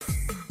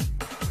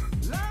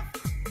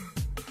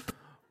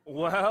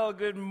Well,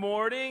 good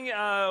morning. We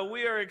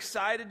are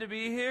excited to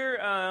be here.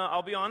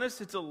 I'll be honest,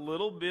 it's a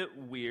little bit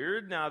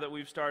weird now that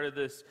we've started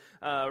this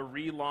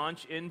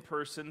relaunch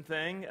in-person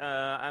thing.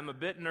 I'm a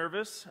bit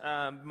nervous,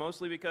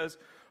 mostly because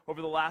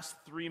over the last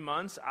 3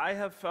 months, I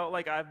have felt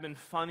like I've been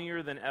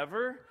funnier than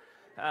ever.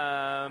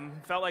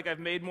 Felt like I've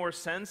made more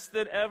sense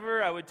than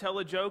ever. I would tell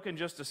a joke and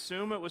just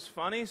assume it was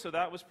funny, so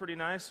that was pretty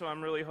nice. So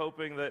I'm really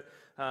hoping that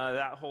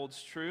that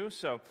holds true.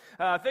 So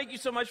thank you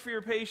so much for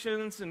your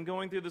patience and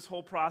going through this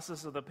whole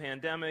process of the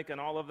pandemic and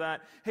all of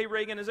that. Hey,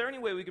 Reagan, is there any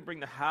way we can bring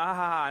the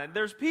ha-ha?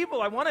 There's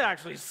people, I want to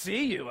actually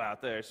see you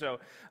out there. So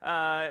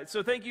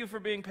thank you for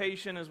being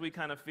patient as we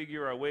kind of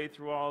figure our way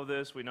through all of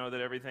this. We know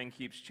that everything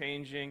keeps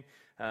changing,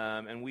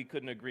 and we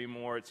couldn't agree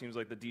more. It seems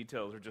like the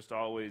details are just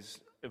always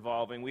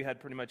evolving. We had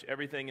pretty much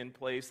everything in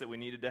place that we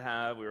needed to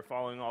have. We were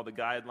following all the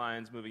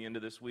guidelines moving into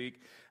this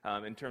week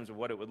in terms of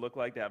what it would look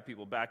like to have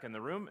people back in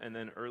the room. And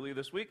then early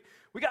this week,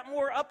 we got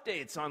more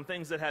updates on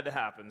things that had to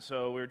happen.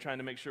 So we were trying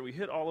to make sure we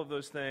hit all of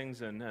those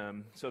things.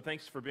 And so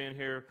thanks for being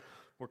here.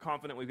 We're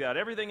confident we've got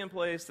everything in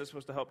place that's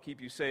supposed to help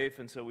keep you safe.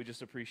 And so we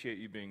just appreciate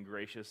you being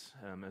gracious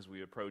as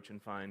we approach and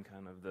find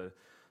kind of the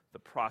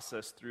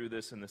process through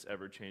this in this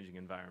ever-changing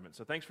environment.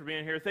 So thanks for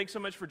being here. Thanks so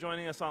much for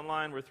joining us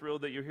online. We're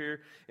thrilled that you're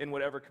here in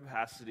whatever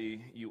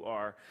capacity you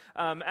are.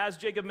 As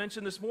Jacob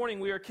mentioned this morning,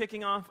 we are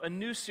kicking off a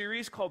new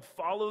series called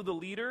Follow the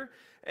Leader.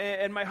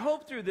 And my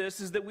hope through this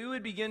is that we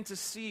would begin to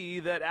see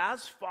that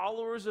as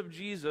followers of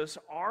Jesus,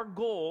 our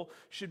goal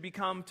should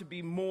become to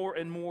be more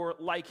and more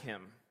like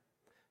him.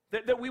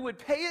 That we would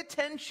pay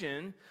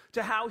attention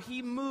to how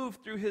he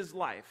moved through his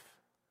life.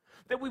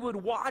 That we would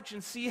watch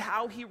and see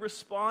how he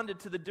responded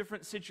to the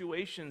different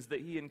situations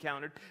that he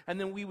encountered, and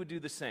then we would do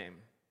the same.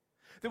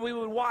 That we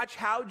would watch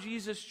how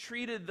Jesus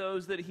treated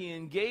those that he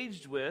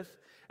engaged with,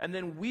 and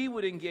then we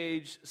would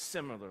engage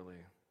similarly.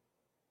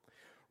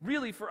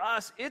 Really, for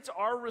us, it's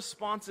our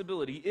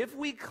responsibility, if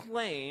we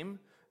claim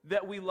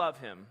that we love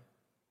him,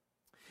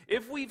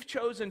 if we've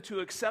chosen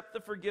to accept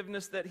the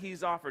forgiveness that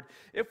he's offered,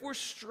 if we're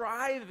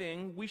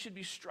striving, we should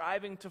be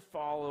striving to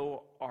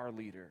follow our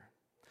leader.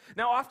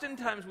 Now,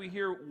 oftentimes we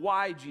hear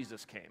why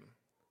Jesus came.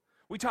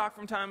 We talk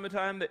from time to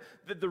time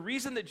that the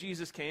reason that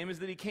Jesus came is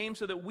that he came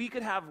so that we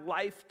could have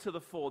life to the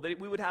full, that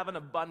we would have an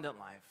abundant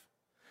life.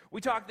 We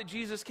talk that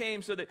Jesus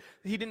came so that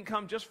he didn't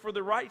come just for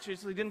the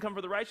righteous. He didn't come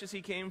for the righteous.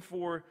 He came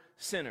for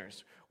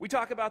sinners. We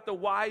talk about the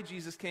why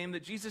Jesus came,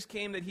 that Jesus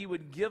came that he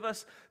would give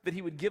us, that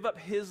he would give up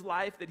his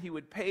life, that he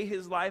would pay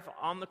his life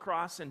on the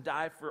cross and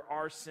die for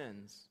our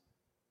sins.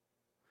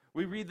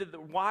 We read that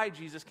why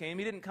Jesus came,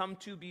 he didn't come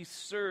to be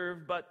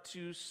served, but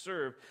to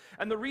serve.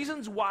 And the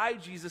reasons why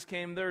Jesus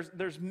came,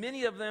 there's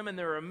many of them, and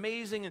they're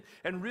amazing.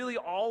 And really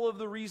all of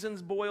the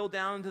reasons boil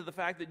down to the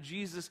fact that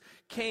Jesus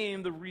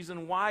came. The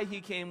reason why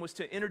he came was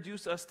to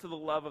introduce us to the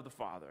love of the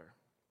Father.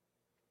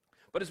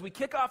 But as we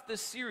kick off this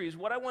series,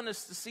 what I want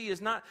us to see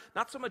is not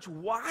so much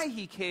why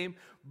he came,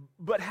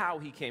 but how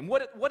he came.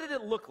 What did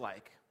it look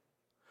like?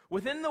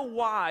 Within the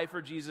why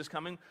for Jesus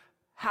coming,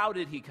 how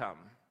did he come?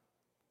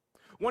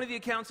 One of the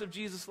accounts of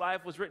Jesus'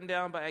 life was written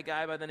down by a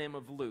guy by the name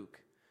of Luke.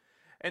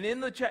 And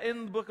in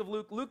the book of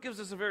Luke, Luke gives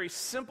us a very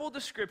simple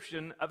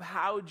description of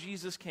how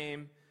Jesus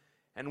came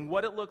and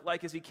what it looked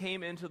like as he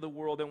came into the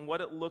world and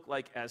what it looked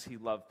like as he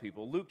loved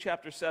people. Luke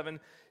chapter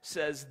 7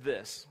 says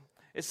this.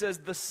 It says,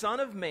 "The Son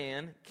of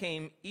Man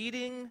came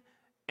eating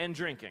and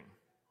drinking."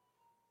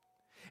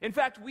 In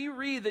fact, we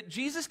read that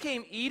Jesus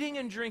came eating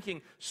and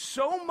drinking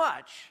so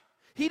much.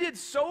 He did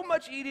so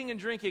much eating and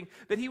drinking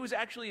that he was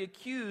actually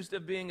accused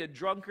of being a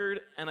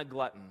drunkard and a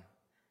glutton.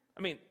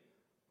 I mean,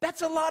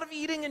 that's a lot of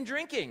eating and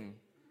drinking.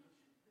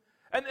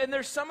 And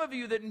there's some of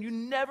you that you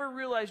never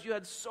realized you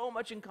had so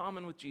much in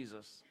common with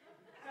Jesus.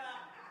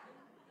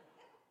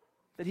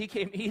 That he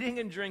came eating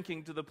and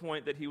drinking to the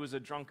point that he was a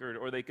drunkard,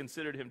 or they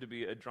considered him to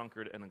be a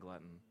drunkard and a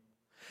glutton.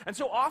 And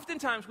so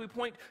oftentimes we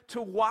point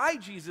to why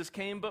Jesus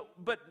came,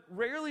 but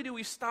rarely do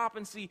we stop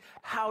and see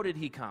how did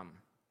he come.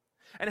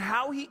 And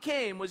how he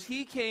came was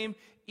he came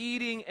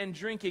eating and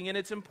drinking. And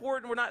it's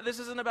important, this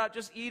isn't about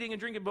just eating and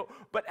drinking,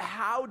 but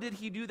how did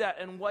he do that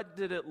and what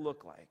did it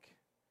look like?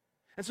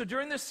 And so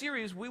during this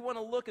series, we want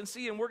to look and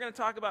see, and we're going to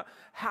talk about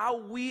how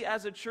we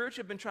as a church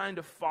have been trying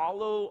to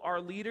follow our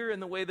leader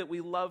in the way that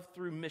we love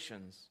through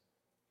missions.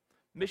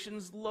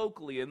 Missions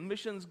locally and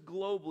missions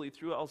globally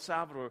through El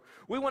Salvador.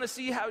 We want to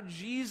see how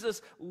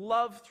Jesus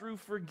loved through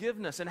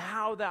forgiveness and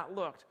how that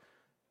looked.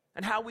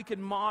 And how we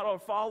can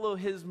follow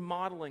his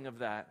modeling of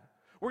that.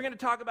 We're going to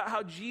talk about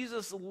how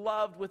Jesus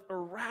loved with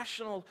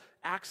irrational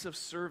acts of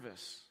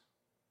service.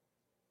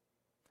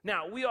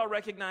 Now, we all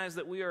recognize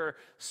that we are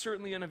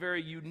certainly in a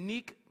very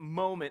unique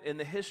moment in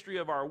the history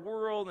of our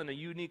world and a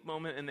unique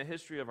moment in the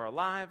history of our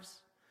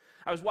lives.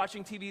 I was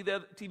watching TV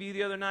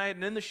the other night,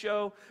 and in the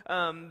show,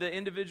 the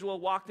individual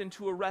walked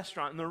into a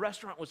restaurant, and the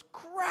restaurant was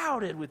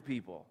crowded with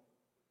people.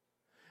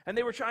 And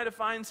they were trying to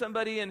find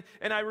somebody, and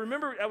I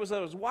remember I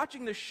was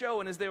watching the show,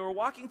 and as they were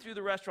walking through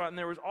the restaurant, and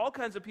there was all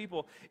kinds of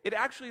people, it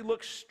actually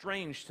looked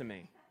strange to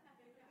me.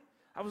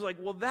 I was like,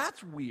 well,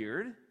 that's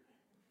weird.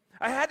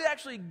 I had to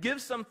actually give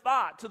some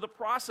thought to the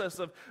process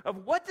of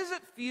what does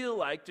it feel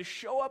like to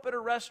show up at a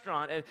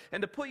restaurant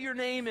and to put your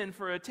name in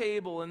for a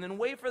table and then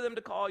wait for them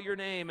to call your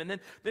name and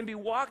then be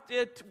walked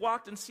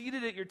and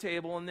seated at your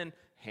table and then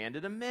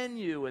handed a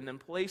menu and then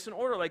place an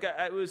order. Like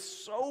it was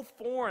so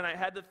foreign, I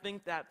had to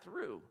think that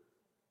through.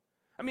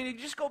 I mean, you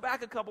just go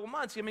back a couple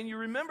months. I mean, you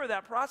remember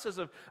that process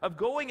of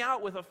going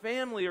out with a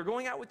family or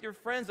going out with your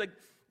friends. Like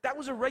that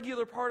was a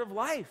regular part of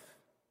life.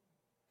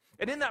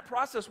 And in that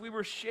process, we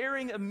were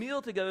sharing a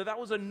meal together. That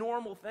was a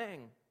normal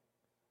thing.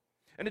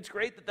 And it's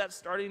great that that's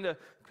starting to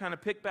kind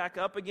of pick back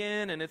up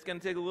again, and it's going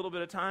to take a little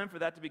bit of time for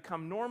that to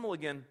become normal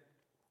again.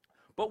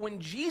 But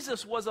when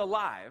Jesus was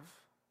alive,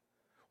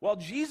 while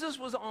Jesus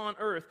was on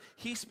earth,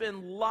 he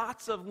spent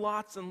lots and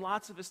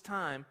lots of his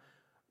time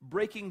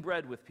breaking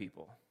bread with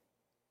people.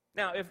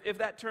 Now, if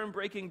that term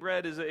breaking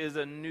bread is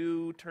a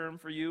new term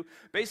for you,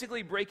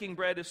 basically breaking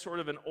bread is sort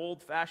of an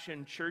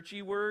old-fashioned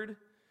churchy word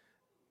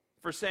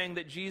for saying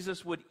that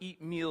Jesus would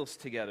eat meals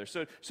together.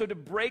 So to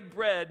break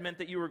bread meant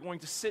that you were going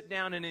to sit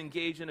down and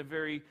engage in a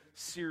very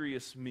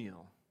serious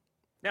meal.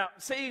 Now,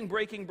 saying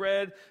breaking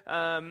bread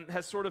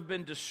has sort of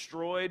been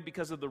destroyed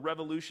because of the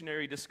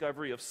revolutionary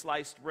discovery of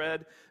sliced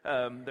bread.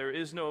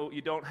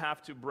 You don't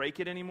have to break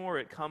it anymore.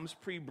 It comes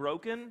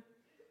pre-broken.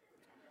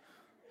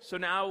 So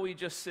now we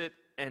just sit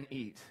and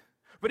eat.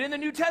 But in the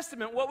New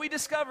Testament, what we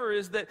discover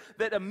is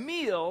that a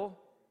meal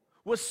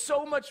was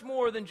so much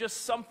more than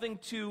just something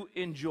to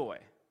enjoy.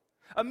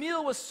 A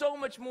meal was so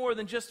much more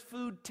than just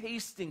food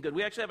tasting good.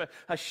 We actually have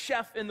a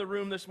chef in the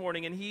room this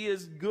morning, and he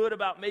is good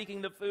about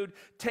making the food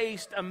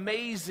taste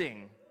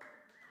amazing.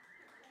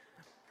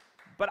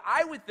 But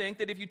I would think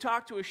that if you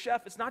talk to a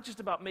chef, it's not just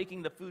about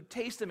making the food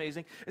taste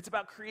amazing, it's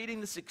about creating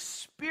this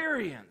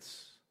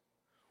experience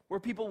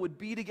where people would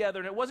be together.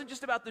 And it wasn't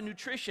just about the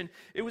nutrition,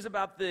 it was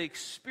about the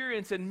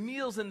experience. And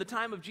meals in the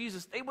time of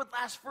Jesus, they would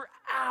last for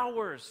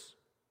hours.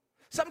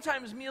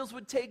 Sometimes meals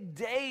would take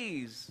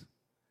days.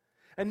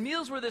 And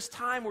meals were this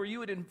time where you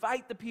would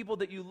invite the people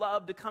that you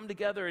loved to come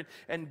together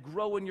and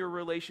grow in your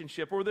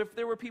relationship. Or if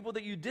there were people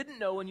that you didn't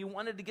know and you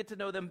wanted to get to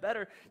know them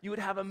better, you would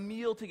have a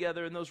meal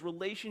together and those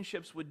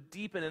relationships would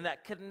deepen and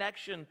that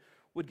connection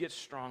would get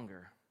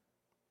stronger.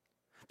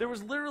 There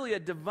was literally a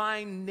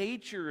divine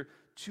nature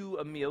to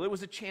a meal. It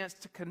was a chance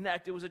to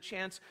connect. It was a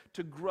chance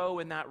to grow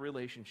in that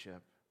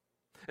relationship.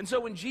 And so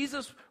when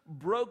Jesus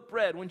broke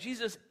bread, when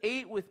Jesus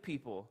ate with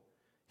people,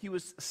 he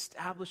was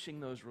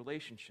establishing those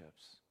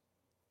relationships.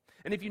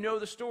 And if you know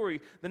the story,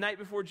 the night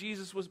before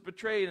Jesus was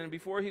betrayed and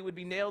before he would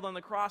be nailed on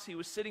the cross, he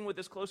was sitting with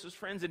his closest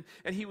friends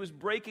and he was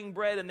breaking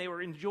bread and they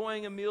were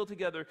enjoying a meal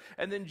together.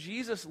 And then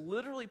Jesus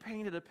literally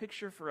painted a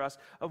picture for us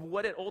of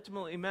what it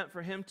ultimately meant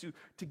for him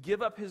to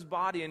give up his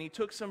body. And he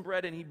took some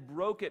bread and he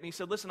broke it and he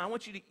said, listen, I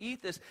want you to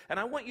eat this and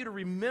I want you to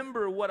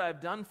remember what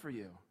I've done for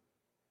you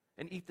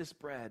and eat this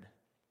bread.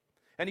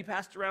 And he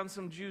passed around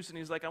some juice, and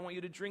he's like, I want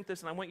you to drink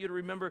this, and I want you to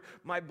remember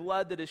my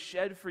blood that is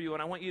shed for you,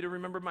 and I want you to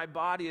remember my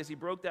body. As he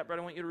broke that bread,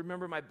 I want you to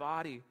remember my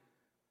body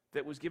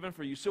that was given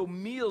for you. So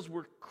meals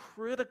were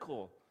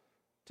critical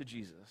to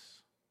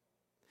Jesus.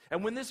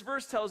 And when this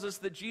verse tells us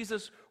that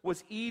Jesus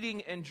was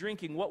eating and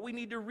drinking, what we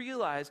need to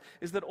realize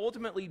is that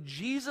ultimately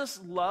Jesus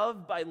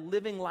loved by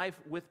living life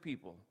with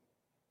people.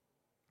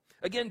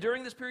 Again,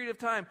 during this period of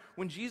time,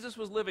 when Jesus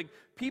was living,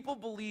 people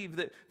believed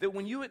that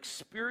when you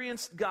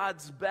experienced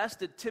God's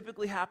best, it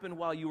typically happened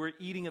while you were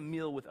eating a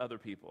meal with other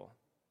people.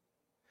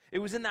 It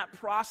was in that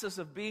process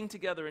of being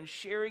together and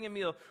sharing a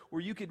meal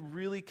where you could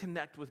really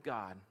connect with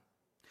God.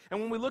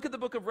 And when we look at the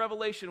book of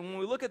Revelation, when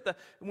we look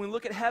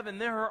at heaven,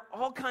 there are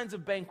all kinds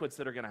of banquets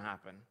that are going to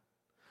happen.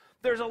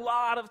 There's a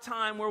lot of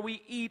time where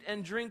we eat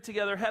and drink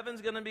together.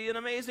 Heaven's going to be an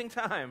amazing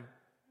time.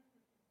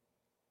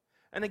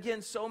 And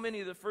again, so many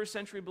of the first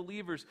century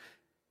believers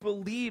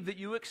believe that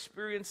you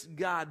experience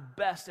God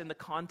best in the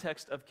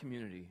context of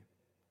community,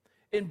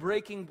 in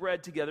breaking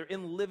bread together,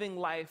 in living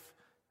life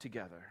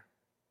together.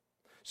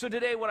 So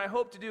today, what I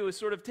hope to do is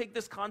sort of take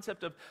this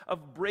concept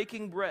of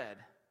breaking bread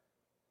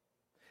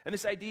and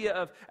this idea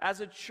of,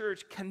 as a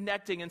church,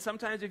 connecting. And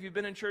sometimes if you've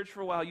been in church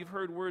for a while, you've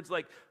heard words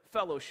like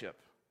fellowship,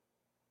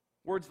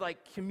 words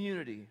like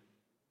community.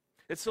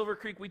 At Silver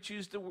Creek, we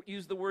choose to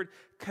use the word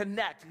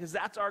connect because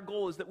that's our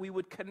goal, is that we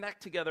would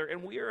connect together.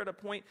 And we are at a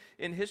point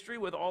in history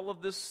with all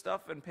of this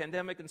stuff and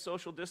pandemic and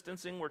social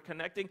distancing, we're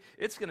connecting.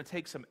 It's going to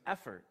take some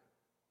effort.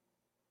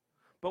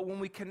 But when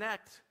we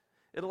connect,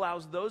 it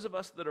allows those of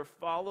us that are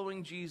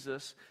following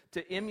Jesus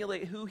to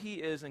emulate who he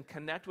is and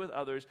connect with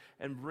others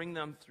and bring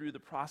them through the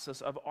process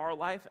of our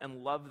life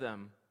and love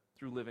them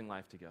through living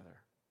life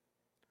together.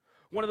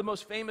 One of the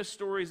most famous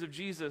stories of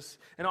Jesus,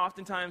 and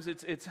oftentimes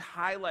it's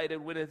highlighted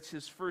when it's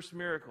his first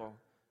miracle.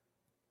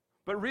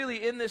 But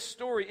really in this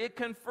story, it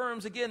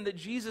confirms again that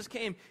Jesus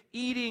came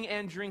eating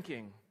and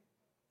drinking.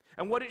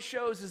 And what it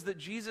shows is that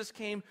Jesus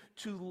came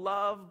to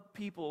love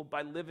people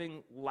by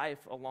living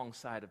life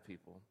alongside of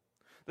people.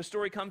 The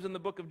story comes in the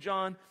book of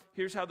John.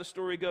 Here's how the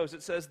story goes.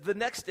 It says, the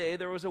next day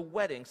there was a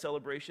wedding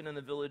celebration in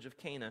the village of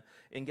Cana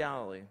in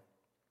Galilee.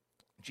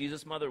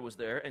 Jesus' mother was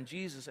there, and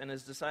Jesus and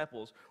his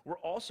disciples were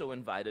also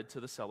invited to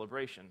the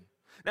celebration.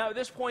 Now, at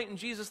this point in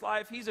Jesus'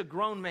 life, he's a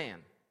grown man.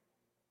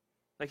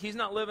 Like, he's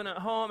not living at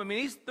home. I mean,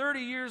 he's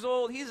 30 years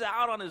old. He's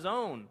out on his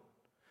own.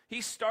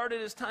 He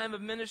started his time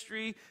of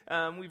ministry.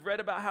 We've read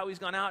about how he's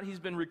gone out. He's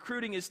been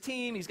recruiting his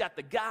team. He's got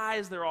the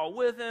guys. They're all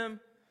with him.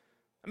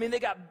 I mean, they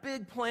got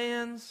big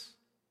plans.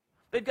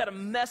 They've got a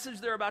message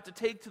they're about to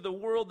take to the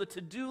world. The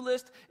to-do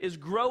list is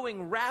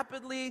growing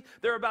rapidly.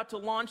 They're about to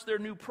launch their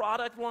new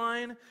product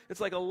line. It's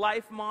like a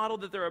life model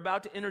that they're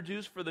about to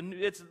introduce for the new.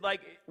 It's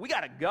like, we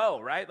got to go,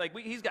 right? Like,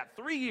 he's got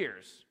 3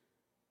 years.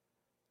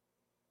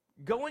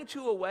 Going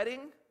to a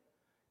wedding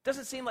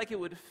doesn't seem like it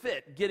would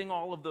fit getting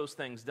all of those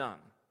things done.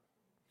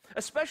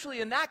 Especially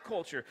in that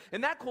culture.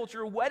 In that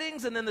culture,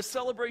 weddings and then the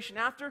celebration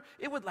after,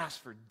 it would last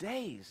for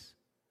days.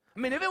 I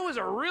mean, if it was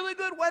a really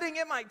good wedding,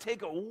 it might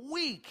take a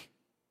week.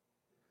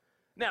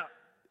 Now,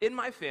 in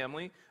my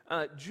family,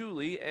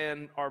 Julie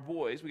and our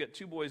boys, we got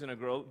 2 boys and a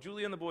girl.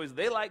 Julie and the boys,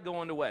 they like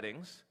going to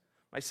weddings.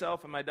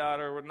 Myself and my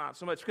daughter were not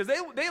so much, because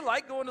they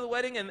like going to the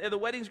wedding, and the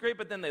wedding's great,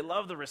 but then they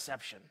love the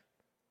reception.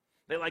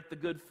 They like the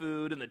good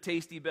food and the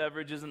tasty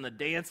beverages and the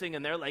dancing,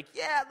 and they're like,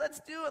 yeah, let's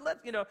do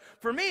it.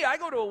 For me, I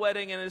go to a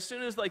wedding, and as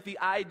soon as like the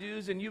I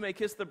do's and you may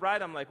kiss the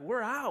bride, I'm like,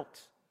 we're out.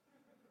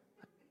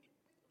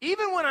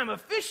 Even when I'm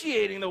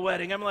officiating the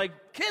wedding, I'm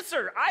like, kiss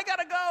her, I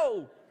gotta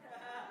go.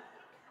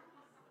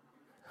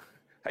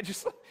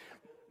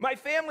 My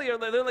family,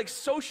 they're like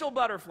social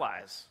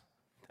butterflies.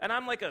 And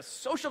I'm like a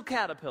social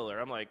caterpillar.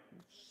 I'm like,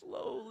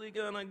 slowly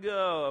gonna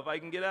go if I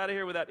can get out of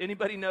here without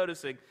anybody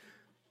noticing.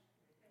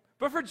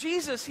 But for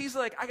Jesus, he's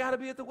like, I gotta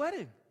be at the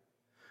wedding.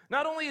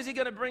 Not only is he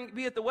gonna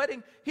be at the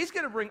wedding, he's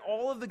gonna bring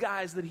all of the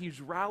guys that he's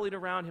rallied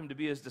around him to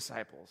be his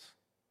disciples.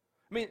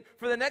 I mean,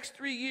 for the next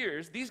 3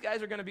 years, these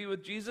guys are gonna be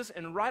with Jesus,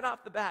 and right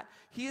off the bat,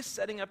 he is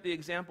setting up the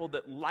example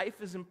that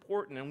life is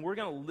important and we're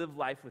gonna live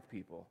life with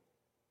people.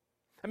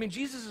 I mean,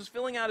 Jesus is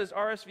filling out his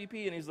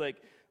RSVP, and he's like,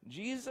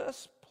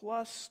 Jesus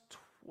plus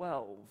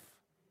 12.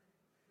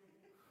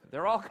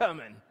 They're all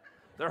coming.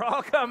 They're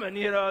all coming,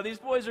 These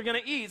boys are going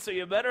to eat, so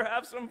you better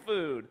have some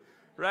food,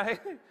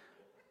 right?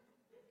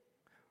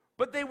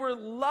 But they were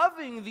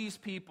loving these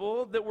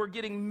people that were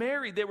getting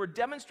married. They were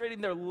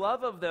demonstrating their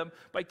love of them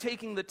by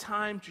taking the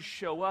time to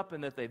show up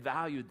and that they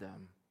valued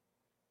them.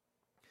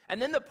 And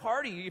then the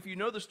party, if you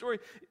know the story,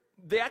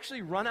 they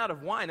actually run out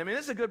of wine. I mean,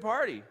 this is a good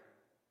party.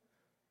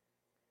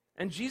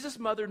 And Jesus'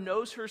 mother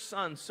knows her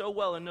son so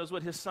well and knows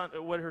what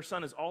her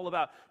son is all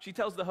about. She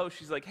tells the host,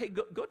 she's like, hey,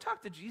 go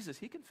talk to Jesus.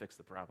 He can fix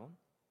the problem.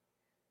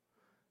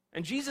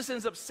 And Jesus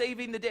ends up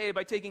saving the day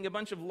by taking a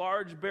bunch of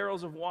large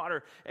barrels of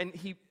water, and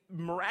he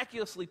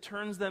miraculously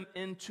turns them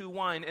into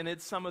wine, and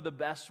it's some of the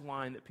best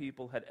wine that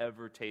people had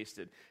ever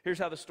tasted. Here's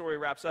how the story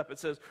wraps up. It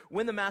says,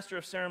 when the master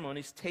of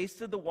ceremonies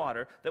tasted the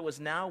water that was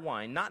now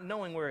wine, not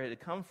knowing where it had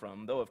come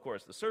from, though of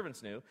course the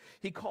servants knew,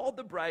 he called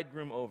the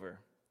bridegroom over.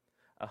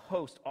 A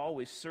host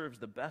always serves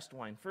the best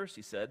wine first,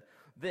 he said.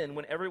 Then,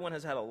 when everyone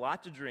has had a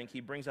lot to drink,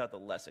 he brings out the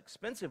less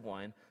expensive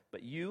wine,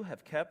 but you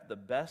have kept the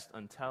best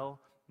until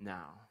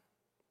now.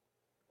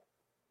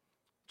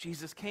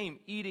 Jesus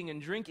came eating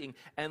and drinking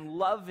and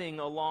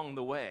loving along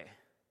the way.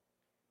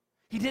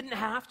 He didn't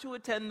have to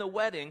attend the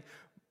wedding,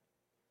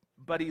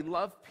 but he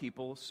loved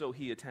people, so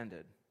he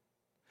attended.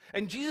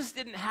 And Jesus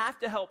didn't have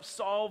to help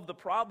solve the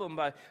problem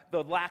by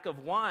the lack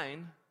of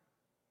wine,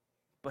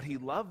 but he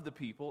loved the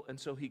people, and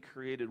so he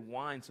created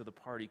wine so the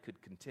party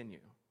could continue.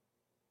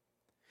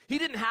 He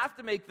didn't have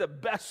to make the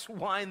best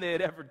wine they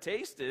had ever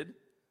tasted,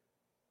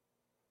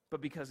 but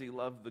because he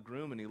loved the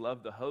groom and he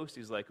loved the host,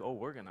 he's like, oh,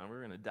 we're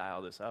gonna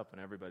dial this up,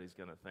 and everybody's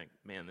gonna think,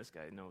 man, this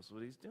guy knows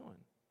what he's doing.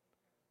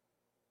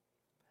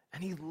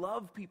 And he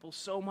loved people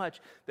so much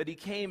that he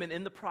came, and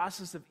in the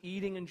process of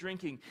eating and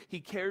drinking, he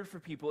cared for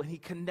people, and he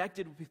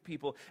connected with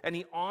people, and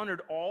he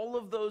honored all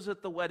of those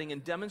at the wedding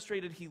and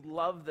demonstrated he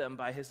loved them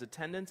by his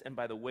attendance and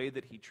by the way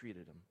that he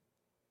treated them.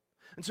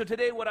 And so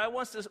today, what I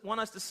want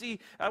us to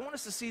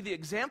see the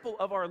example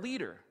of our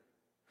leader.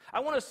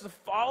 I want us to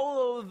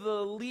follow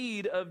the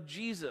lead of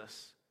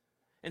Jesus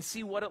and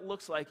see what it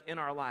looks like in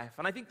our life.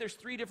 And I think there's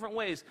 3 different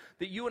ways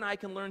that you and I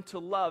can learn to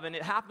love. And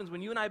it happens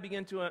when you and I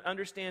begin to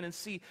understand and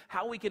see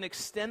how we can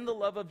extend the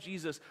love of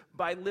Jesus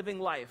by living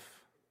life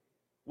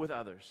with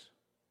others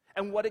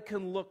and what it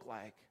can look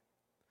like.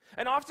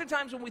 And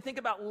oftentimes when we think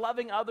about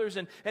loving others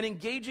and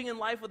engaging in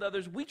life with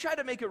others, we try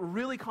to make it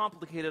really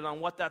complicated on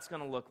what that's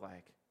going to look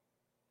like.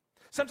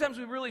 Sometimes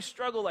we really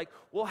struggle like,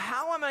 well,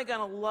 how am I going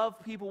to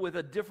love people with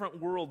a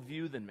different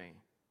worldview than me?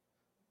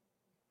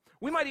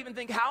 We might even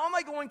think, how am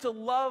I going to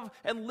love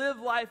and live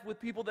life with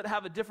people that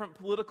have a different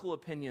political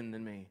opinion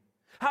than me?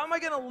 How am I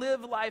going to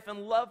live life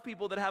and love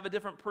people that have a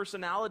different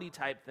personality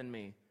type than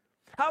me?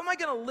 How am I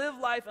going to live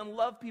life and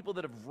love people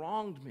that have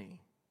wronged me?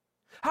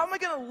 How am I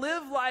going to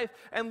live life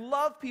and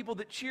love people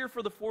that cheer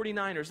for the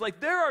 49ers?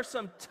 Like, there are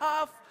some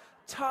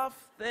tough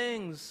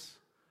things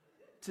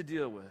to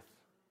deal with.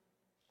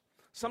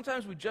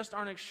 Sometimes we just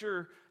aren't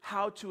sure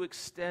how to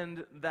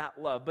extend that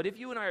love. But if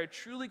you and I are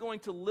truly going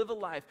to live a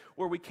life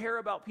where we care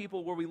about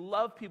people, where we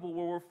love people,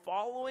 where we're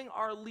following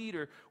our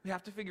leader, we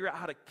have to figure out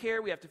how to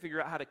care, we have to figure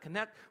out how to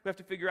connect, we have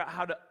to figure out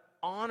how to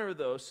honor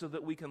those so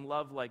that we can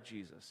love like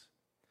Jesus.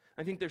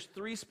 I think there's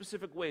 3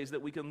 specific ways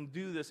that we can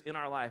do this in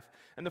our life.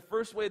 And the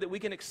first way that we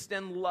can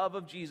extend love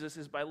of Jesus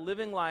is by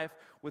living life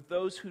with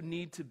those who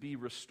need to be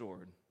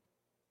restored.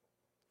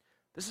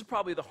 This is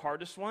probably the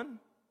hardest one,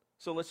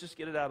 so let's just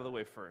get it out of the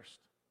way first.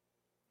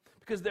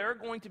 Because there are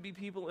going to be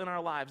people in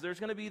our lives. There's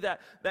going to be that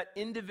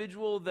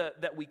individual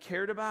that we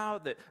cared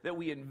about, that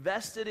we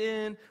invested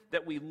in,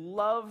 that we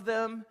love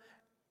them,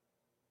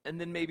 and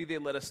then maybe they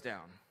let us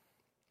down.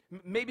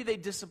 Maybe they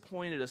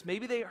disappointed us.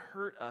 Maybe they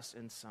hurt us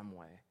in some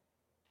way.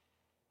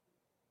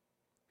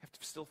 You have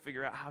to still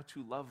figure out how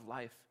to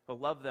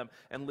love them,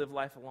 and live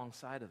life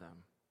alongside of them.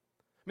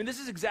 I mean, this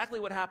is exactly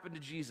what happened to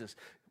Jesus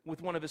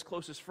with one of his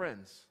closest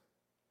friends.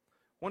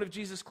 One of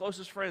Jesus'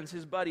 closest friends,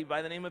 his buddy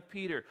by the name of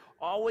Peter,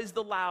 always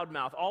the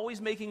loudmouth,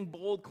 always making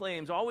bold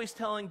claims, always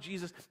telling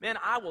Jesus, man,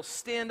 I will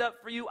stand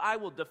up for you, I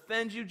will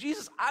defend you.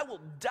 Jesus, I will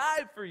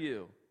die for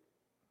you.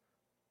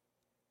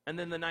 And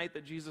then the night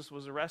that Jesus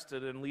was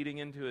arrested and leading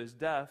into his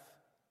death,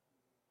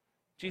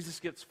 Jesus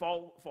gets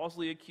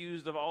falsely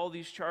accused of all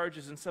these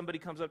charges, and somebody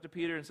comes up to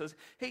Peter and says,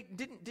 hey,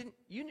 didn't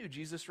you knew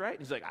Jesus, right? And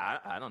he's like,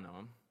 I don't know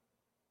him.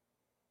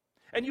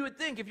 And you would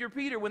think, if you're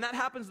Peter, when that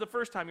happens the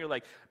first time, you're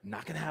like,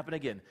 not going to happen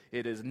again.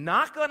 It is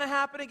not going to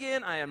happen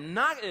again. I'm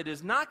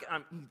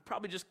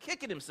probably just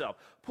kicking himself.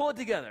 Pull it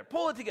together,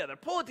 pull it together,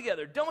 pull it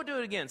together. Don't do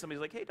it again.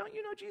 Somebody's like, hey, don't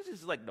you know Jesus?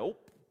 He's like,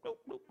 nope.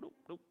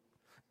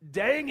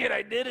 Dang it,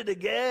 I did it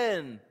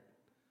again.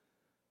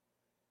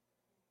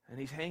 And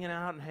he's hanging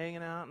out,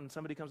 and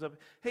somebody comes up,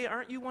 hey,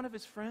 aren't you one of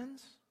his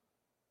friends?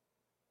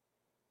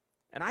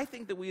 And I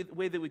think the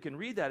way that we can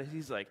read that is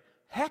he's like,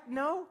 heck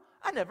no,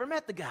 I never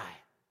met the guy.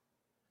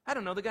 I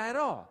don't know the guy at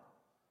all.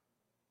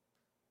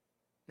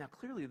 Now,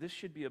 clearly, this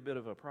should be a bit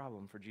of a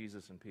problem for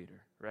Jesus and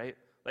Peter, right?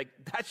 Like,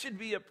 that should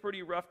be a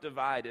pretty rough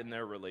divide in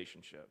their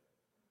relationship.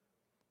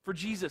 For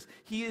Jesus,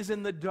 he is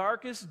in the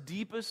darkest,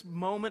 deepest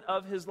moment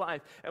of his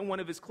life, and one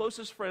of his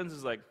closest friends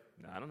is like,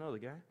 I don't know the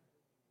guy.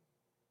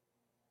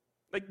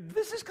 Like,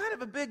 this is kind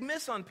of a big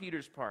miss on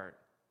Peter's part.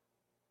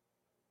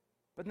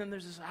 But then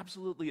there's this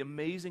absolutely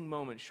amazing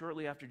moment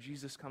shortly after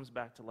Jesus comes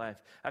back to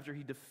life, after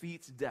he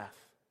defeats death.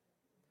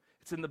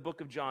 It's in the book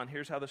of John.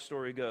 Here's how the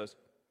story goes.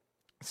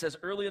 It says,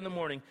 early in the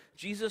morning,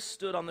 Jesus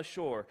stood on the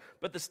shore,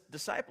 but the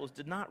disciples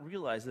did not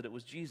realize that it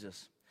was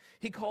Jesus.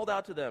 He called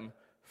out to them,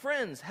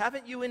 friends,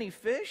 haven't you any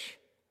fish?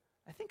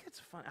 I think it's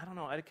fun. I don't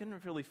know. I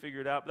couldn't really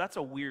figure it out, but that's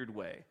a weird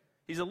way.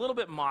 He's a little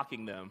bit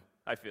mocking them,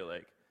 I feel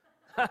like.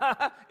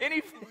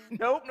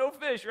 Nope, no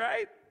fish,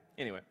 right?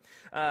 Anyway,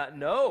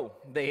 no,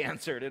 they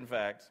answered, in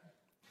fact.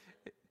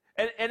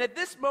 And at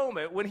this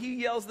moment, when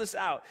he yells this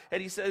out,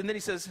 and he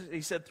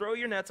said, throw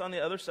your nets on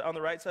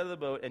the right side of the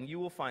boat, and you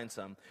will find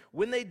some.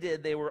 When they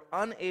did, they were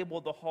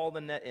unable to haul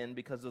the net in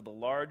because of the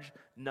large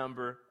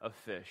number of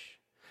fish.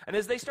 And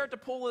as they start to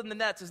pull in the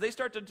nets, as they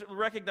start to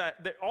recognize,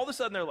 all of a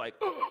sudden they're like,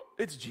 oh,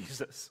 it's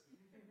Jesus.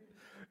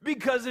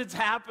 Because it's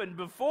happened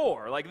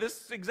before. Like,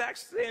 this exact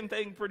same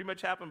thing pretty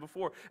much happened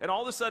before. And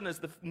all of a sudden, as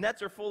the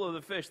nets are full of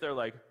the fish, they're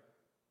like,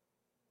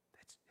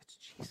 it's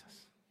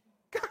Jesus.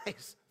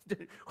 Guys,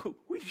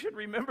 we should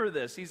remember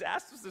this. He's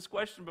asked us this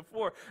question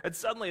before. And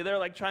suddenly, they're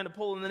like trying to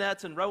pull in the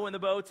nets and row in the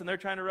boats, and they're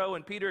trying to row.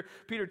 And Peter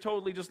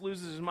totally just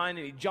loses his mind,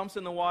 and he jumps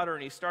in the water,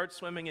 and he starts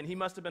swimming. And he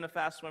must have been a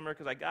fast swimmer,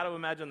 because I got to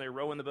imagine they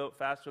row in the boat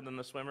faster than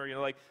the swimmer. You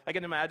know, like, I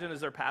can imagine as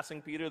they're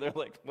passing Peter, they're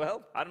like,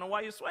 well, I don't know why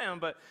you swam,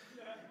 but...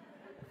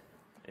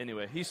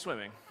 Anyway, he's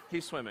swimming.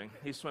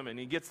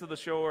 He gets to the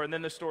shore, and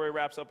then the story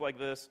wraps up like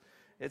this.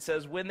 It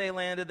says, when they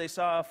landed, they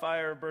saw a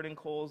fire of burning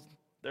coals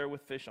there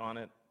with fish on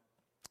it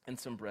and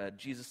some bread.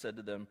 Jesus said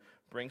to them,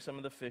 bring some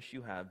of the fish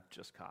you have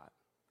just caught.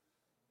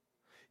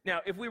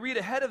 Now, if we read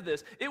ahead of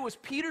this, it was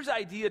Peter's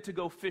idea to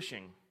go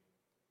fishing.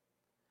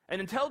 And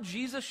until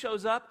Jesus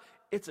shows up,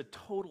 it's a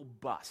total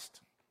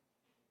bust.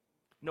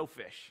 No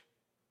fish.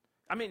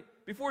 I mean,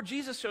 before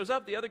Jesus shows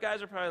up, the other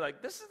guys are probably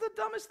like, this is the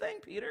dumbest thing,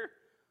 Peter.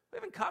 We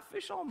haven't caught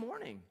fish all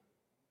morning.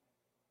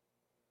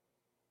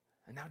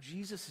 And now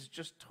Jesus has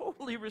just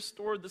totally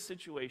restored the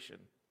situation.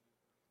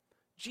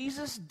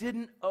 Jesus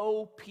didn't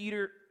owe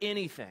Peter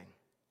anything.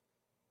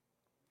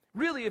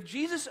 Really, if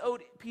Jesus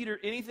owed Peter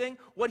anything,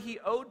 what he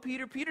owed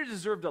Peter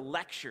deserved a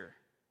lecture.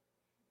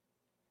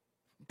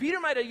 Peter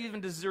might have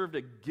even deserved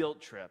a guilt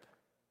trip.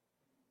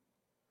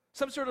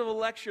 Some sort of a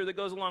lecture that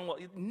goes along, well,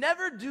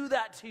 never do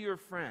that to your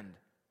friend.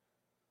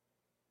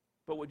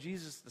 But what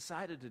Jesus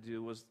decided to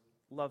do was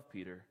love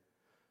Peter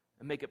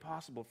and make it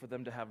possible for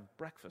them to have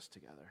breakfast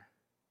together.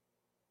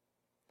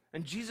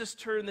 And Jesus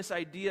turned this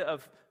idea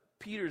of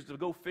Peter's to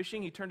go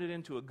fishing, he turned it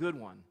into a good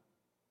one.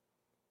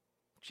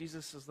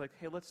 Jesus is like,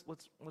 hey, let's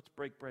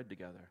break bread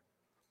together.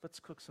 Let's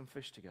cook some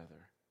fish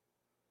together.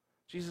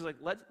 Jesus is like,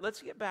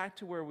 let's get back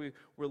to where we're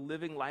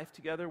living life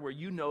together, where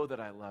you know that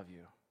I love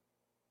you.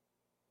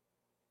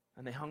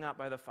 And they hung out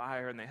by the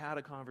fire and they had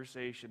a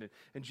conversation.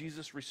 And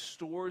Jesus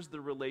restores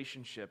the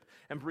relationship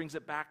and brings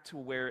it back to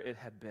where it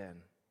had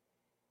been.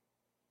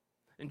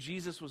 And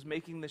Jesus was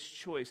making this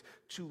choice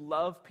to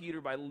love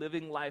Peter by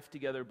living life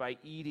together, by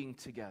eating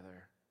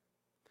together.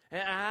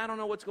 And I don't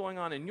know what's going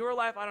on in your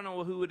life. I don't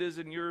know who it is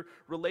in your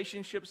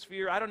relationship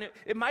sphere. I don't know.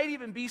 It might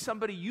even be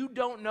somebody you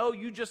don't know.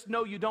 You just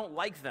know you don't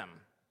like them.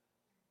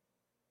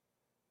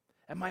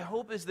 And my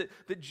hope is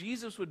that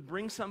Jesus would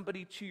bring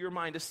somebody to your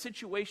mind, a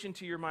situation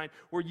to your mind,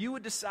 where you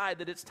would decide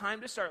that it's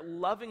time to start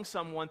loving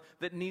someone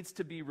that needs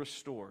to be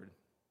restored.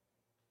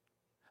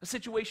 A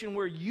situation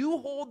where you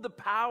hold the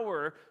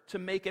power to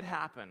make it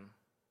happen.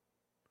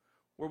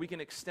 Where we can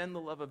extend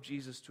the love of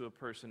Jesus to a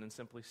person and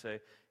simply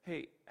say,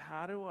 hey,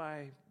 how do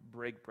I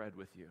break bread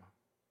with you?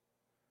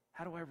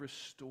 How do I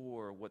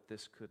restore what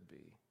this could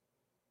be?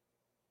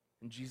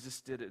 And Jesus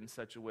did it in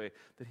such a way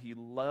that he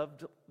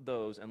loved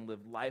those and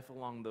lived life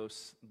along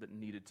those that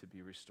needed to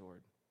be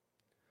restored.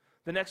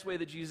 The next way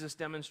that Jesus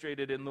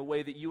demonstrated in the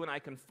way that you and I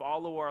can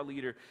follow our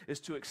leader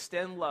is to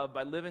extend love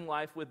by living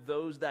life with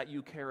those that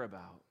you care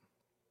about.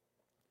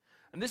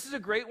 And this is a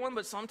great one,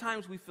 but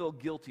sometimes we feel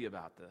guilty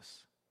about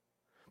this.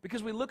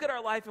 Because we look at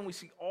our life and we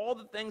see all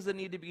the things that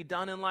need to be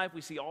done in life.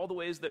 We see all the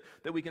ways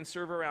that we can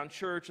serve around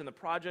church and the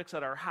projects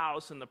at our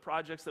house and the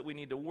projects that we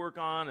need to work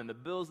on and the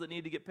bills that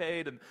need to get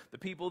paid and the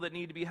people that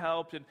need to be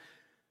helped. And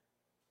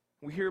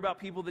we hear about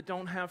people that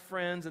don't have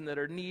friends and that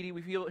are needy.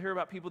 We hear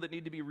about people that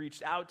need to be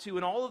reached out to.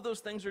 And all of those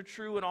things are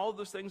true and all of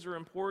those things are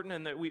important,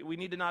 and that we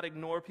need to not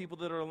ignore people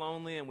that are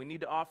lonely, and we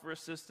need to offer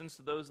assistance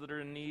to those that are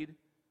in need.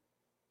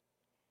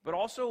 But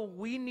also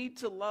we need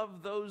to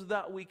love those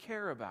that we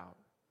care about.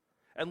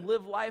 And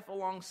live life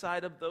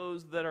alongside of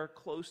those that are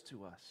close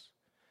to us.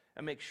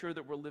 And make sure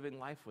that we're living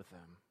life with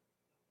them.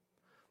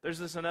 There's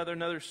this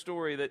another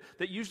story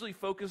that usually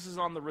focuses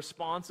on the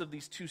response of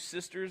these two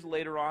sisters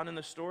later on in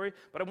the story.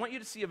 But I want you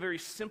to see a very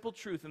simple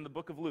truth in the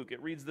book of Luke.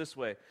 It reads this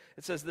way.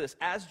 It says this: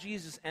 as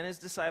Jesus and his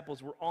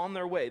disciples were on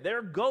their way,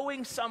 they're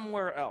going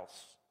somewhere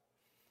else.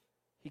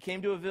 He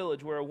came to a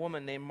village where a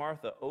woman named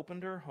Martha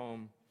opened her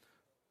home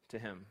to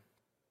him.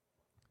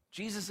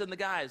 Jesus and the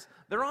guys,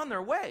 they're on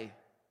their way.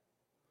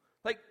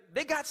 Like,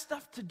 they got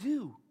stuff to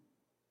do.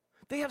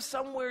 They have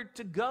somewhere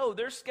to go.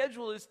 Their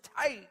schedule is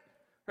tight,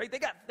 right? They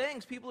got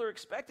things people are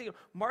expecting.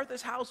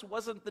 Martha's house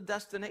wasn't the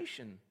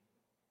destination.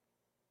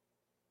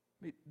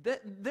 I mean,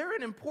 they're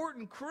an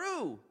important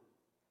crew.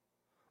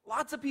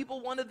 Lots of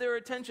people wanted their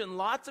attention.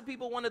 Lots of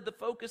people wanted the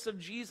focus of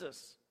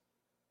Jesus.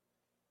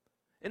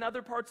 In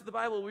other parts of the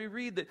Bible, we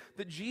read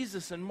that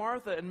Jesus and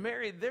Martha and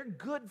Mary, they're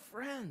good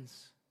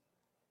friends.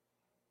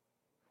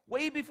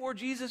 Way before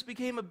Jesus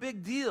became a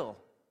big deal.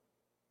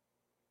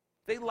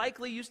 They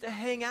likely used to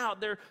hang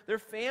out. Their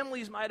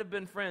families might have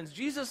been friends.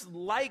 Jesus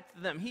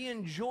liked them. He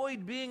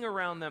enjoyed being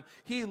around them.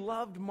 He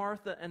loved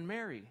Martha and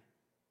Mary.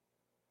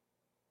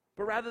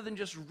 But rather than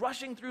just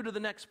rushing through to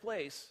the next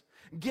place,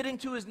 getting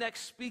to his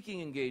next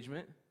speaking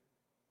engagement,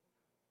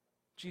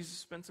 Jesus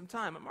spent some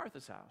time at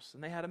Martha's house,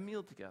 and they had a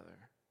meal together.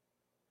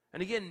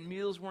 And again,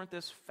 meals weren't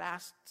this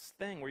fast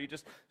thing where you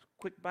just,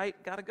 quick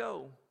bite, gotta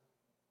go.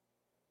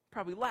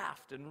 Probably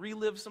laughed and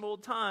relived some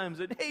old times.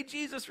 And, hey,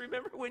 Jesus,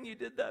 remember when you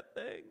did that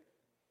thing?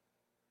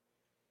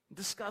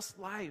 Discuss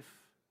life.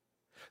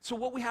 So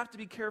what we have to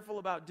be careful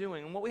about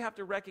doing, and what we have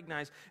to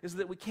recognize, is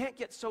that we can't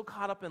get so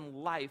caught up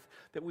in life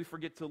that we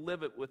forget to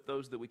live it with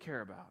those that we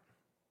care about.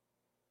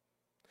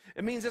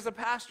 It means as a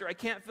pastor, I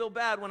can't feel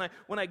bad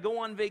when I go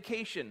on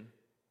vacation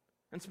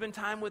and spend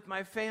time with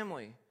my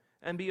family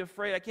and be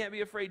afraid. I can't be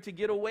afraid to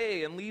get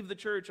away and leave the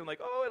church. I'm like,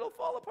 oh, it'll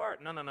fall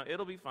apart. No,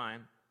 it'll be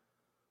fine.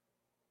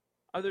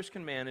 Others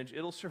can manage.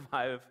 It'll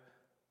survive.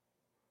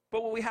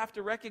 But what we have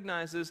to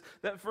recognize is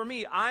that for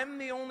me, I'm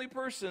the only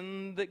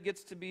person that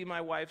gets to be my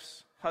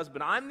wife's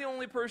husband. I'm the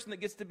only person that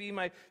gets to be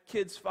my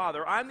kid's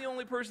father. I'm the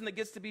only person that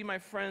gets to be my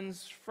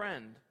friend's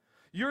friend.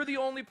 You're the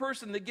only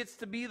person that gets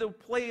to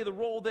play the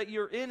role that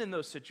you're in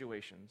those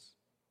situations.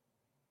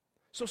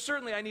 So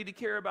certainly I need to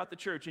care about the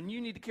church, and you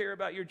need to care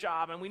about your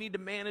job, and we need to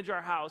manage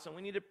our house, and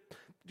we need to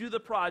do the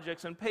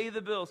projects and pay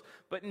the bills.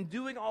 But in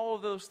doing all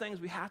of those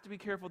things, we have to be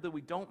careful that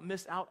we don't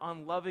miss out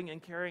on loving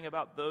and caring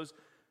about those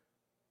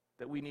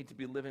that we need to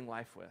be living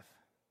life with,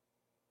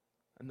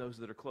 and those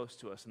that are close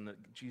to us and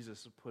that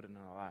Jesus has put in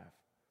our life,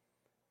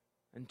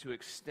 and to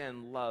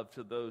extend love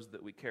to those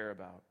that we care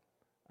about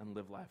and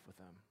live life with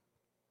them.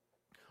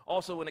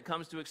 Also, when it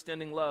comes to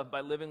extending love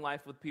by living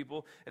life with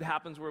people, it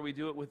happens where we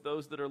do it with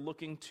those that are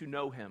looking to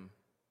know him.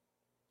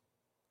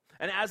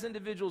 And as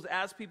individuals,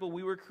 as people,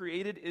 we were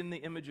created in the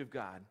image of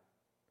God.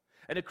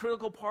 And a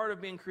critical part of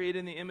being created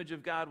in the image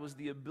of God was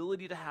the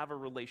ability to have a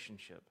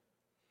relationship,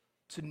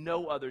 to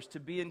know others, to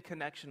be in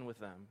connection with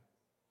them.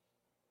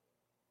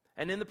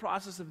 And in the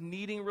process of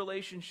needing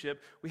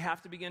relationship, we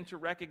have to begin to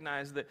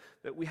recognize that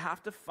we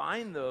have to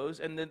find those,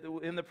 and that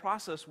in the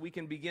process, we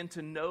can begin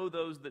to know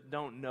those that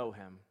don't know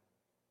him.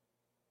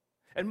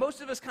 And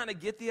most of us kind of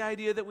get the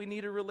idea that we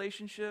need a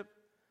relationship.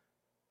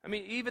 I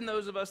mean, even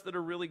those of us that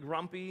are really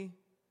grumpy,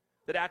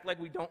 that act like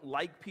we don't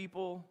like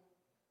people,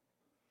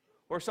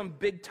 Or some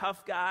big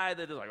tough guy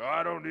that is like, oh,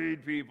 I don't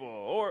need people.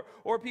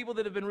 Or people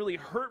that have been really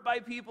hurt by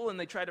people and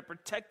they try to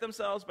protect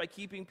themselves by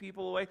keeping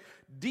people away.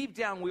 Deep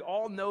down, we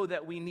all know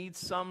that we need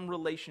some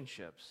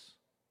relationships.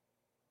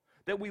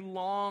 That we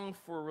long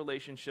for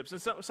relationships.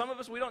 And some of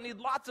us, we don't need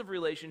lots of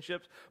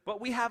relationships, but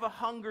we have a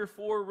hunger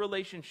for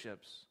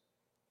relationships.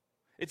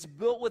 It's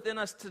built within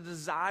us to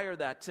desire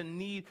that, to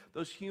need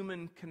those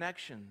human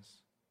connections.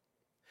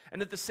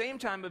 And at the same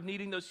time of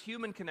needing those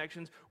human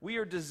connections, we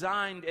are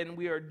designed and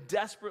we are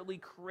desperately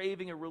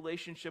craving a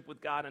relationship with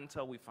God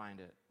until we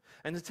find it.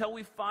 And until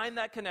we find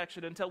that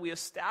connection, until we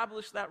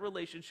establish that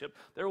relationship,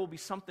 there will be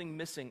something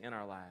missing in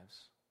our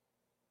lives.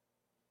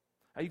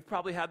 You've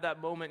probably had that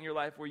moment in your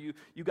life where you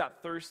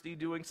got thirsty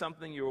doing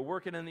something, you were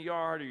working in the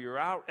yard, or you're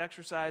out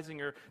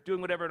exercising, or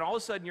doing whatever, and all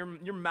of a sudden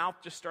your mouth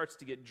just starts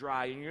to get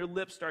dry, and your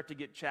lips start to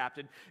get chapped,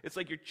 and it's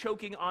like you're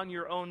choking on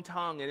your own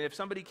tongue, and if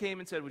somebody came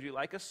and said, would you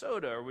like a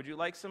soda, or would you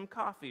like some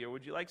coffee, or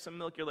would you like some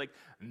milk, you're like,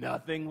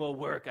 nothing will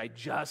work, I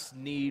just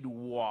need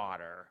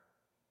water.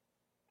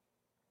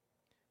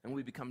 And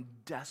we become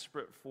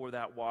desperate for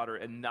that water,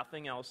 and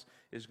nothing else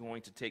is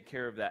going to take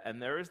care of that.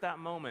 And there is that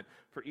moment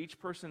for each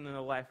person in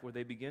their life where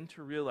they begin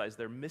to realize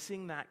they're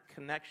missing that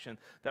connection,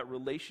 that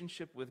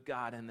relationship with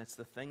God, and that's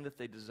the thing that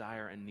they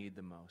desire and need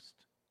the most.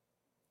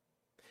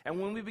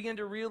 And when we begin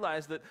to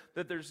realize that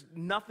there's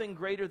nothing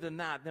greater than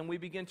that, then we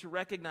begin to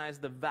recognize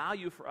the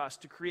value for us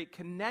to create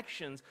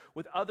connections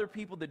with other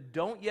people that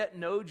don't yet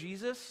know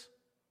Jesus,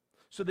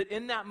 so that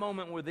in that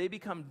moment where they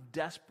become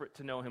desperate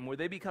to know him, where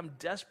they become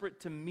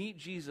desperate to meet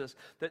Jesus,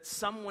 that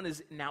someone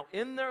is now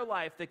in their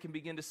life that can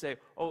begin to say,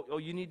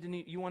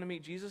 you want to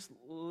meet Jesus?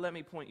 Let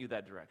me point you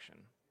that direction.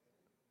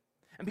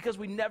 And because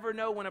we never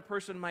know when a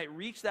person might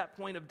reach that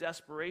point of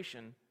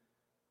desperation,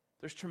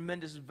 there's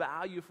tremendous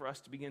value for us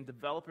to begin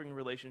developing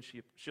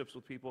relationships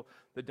with people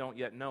that don't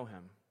yet know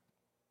him.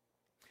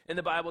 In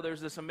the Bible,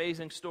 there's this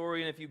amazing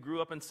story, and if you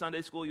grew up in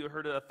Sunday school, you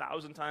heard it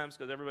 1,000 times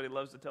because everybody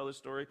loves to tell this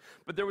story.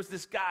 But there was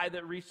this guy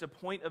that reached a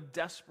point of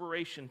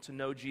desperation to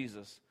know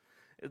Jesus.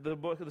 The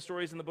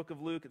story is in the book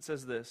of Luke. It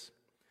says this.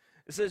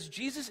 It says,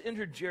 Jesus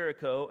entered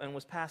Jericho and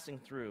was passing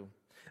through.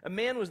 A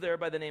man was there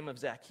by the name of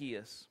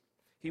Zacchaeus.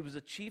 He was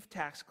a chief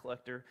tax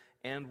collector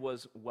and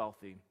was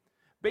wealthy.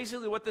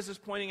 Basically, what this is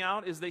pointing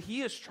out is that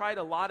he has tried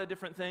a lot of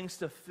different things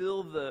to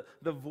fill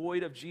the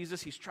void of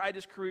Jesus. He's tried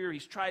his career,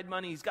 he's tried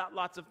money, he's got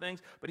lots of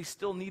things, but he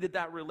still needed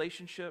that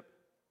relationship.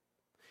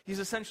 He's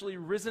essentially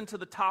risen to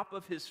the top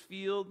of his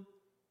field.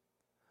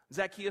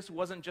 Zacchaeus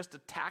wasn't just a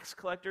tax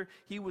collector,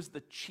 he was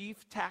the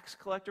chief tax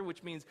collector,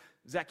 which means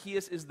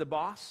Zacchaeus is the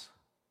boss.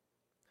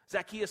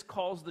 Zacchaeus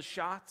calls the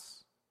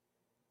shots.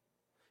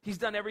 He's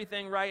done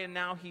everything right, and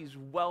now he's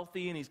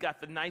wealthy, and he's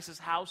got the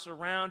nicest house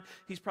around.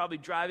 He's probably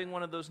driving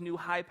one of those new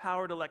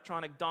high-powered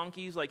electronic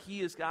donkeys. Like, he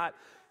has got,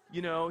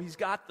 he's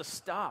got the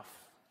stuff.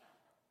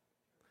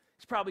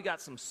 He's probably got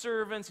some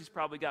servants. He's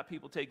probably got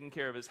people taking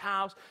care of his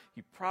house.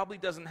 He probably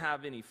doesn't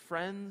have any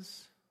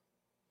friends.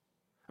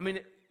 I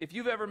mean, if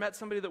you've ever met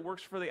somebody that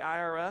works for the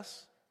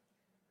IRS,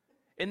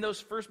 in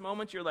those first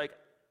moments, you're like,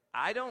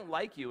 I don't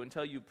like you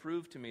until you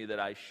prove to me that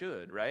I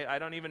should, right? I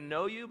don't even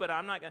know you, but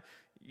I'm not going to.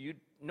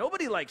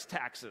 Nobody likes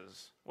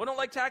taxes. We don't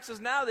like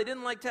taxes now. They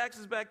didn't like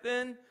taxes back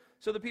then.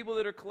 So the people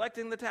that are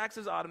collecting the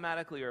taxes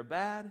automatically are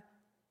bad.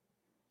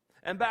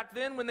 And back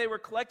then, when they were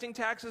collecting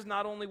taxes,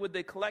 not only would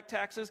they collect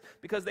taxes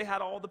because they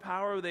had all the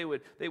power, they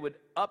would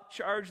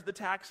upcharge the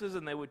taxes,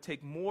 and they would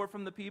take more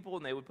from the people,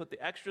 and they would put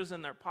the extras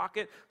in their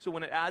pocket. So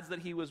when it adds that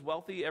he was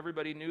wealthy,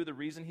 everybody knew the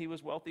reason he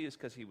was wealthy is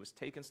because he was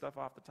taking stuff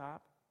off the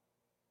top.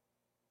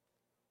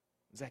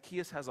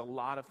 Zacchaeus has a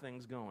lot of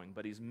things going,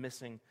 but he's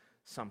missing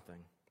something.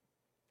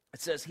 It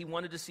says he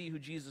wanted to see who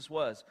Jesus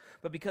was,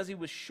 but because he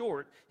was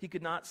short, he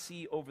could not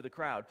see over the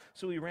crowd.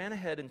 So he ran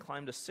ahead and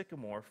climbed a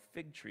sycamore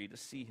fig tree to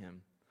see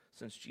him,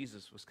 since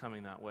Jesus was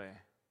coming that way.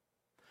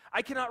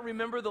 I cannot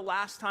remember the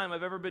last time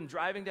I've ever been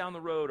driving down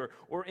the road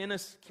or in a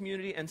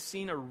community and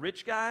seen a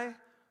rich guy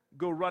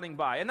go running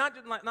by. And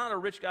not a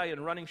rich guy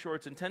in running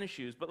shorts and tennis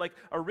shoes, but like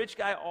a rich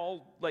guy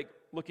all like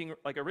looking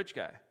like a rich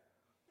guy.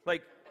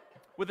 Like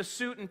with a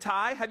suit and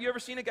tie. Have you ever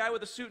seen a guy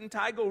with a suit and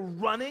tie go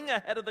running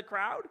ahead of the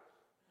crowd?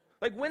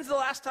 Like, when's the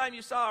last time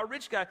you saw a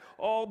rich guy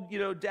all,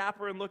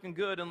 dapper and looking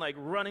good and like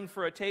running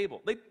for a table?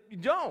 You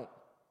don't.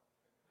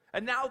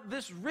 And now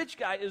this rich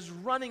guy is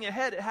running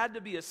ahead. It had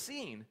to be a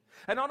scene.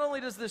 And not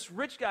only does this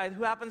rich guy,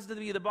 who happens to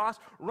be the boss,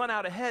 run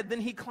out ahead,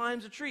 then he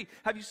climbs a tree.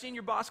 Have you seen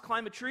your boss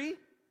climb a tree?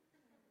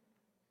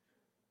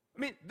 I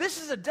mean, this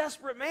is a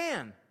desperate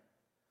man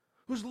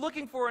who's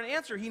looking for an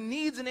answer. He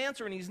needs an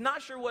answer, and he's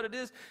not sure what it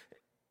is.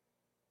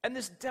 And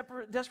this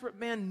desperate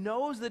man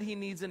knows that he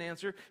needs an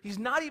answer. He's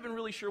not even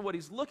really sure what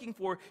he's looking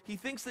for. He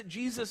thinks that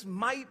Jesus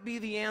might be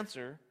the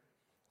answer.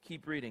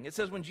 Keep reading. It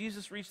says, when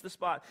Jesus reached the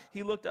spot,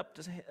 he looked up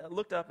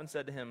and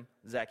said to him,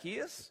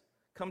 Zacchaeus,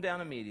 come down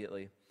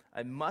immediately.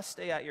 I must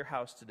stay at your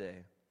house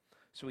today.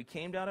 So he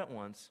came down at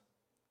once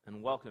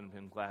and welcomed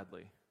him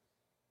gladly.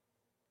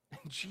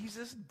 And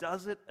Jesus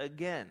does it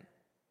again.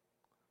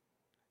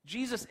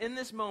 Jesus, in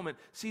this moment,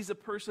 sees a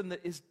person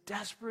that is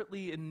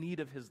desperately in need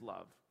of his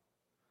love.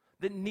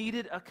 that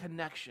needed a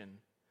connection.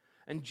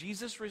 And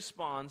Jesus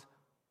responds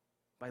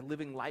by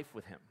living life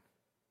with him.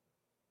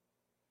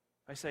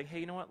 By saying, hey,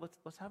 you know what?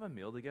 Let's have a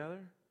meal together.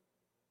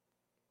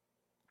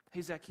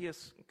 Hey,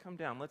 Zacchaeus, come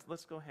down.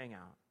 Let's go hang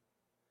out.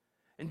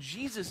 And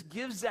Jesus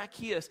gives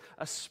Zacchaeus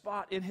a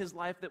spot in his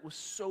life that was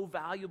so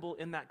valuable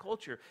in that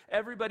culture.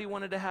 Everybody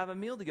wanted to have a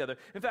meal together.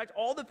 In fact,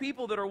 all the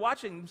people that are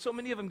watching, so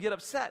many of them get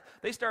upset.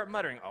 They start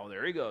muttering, oh,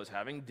 there he goes,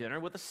 having dinner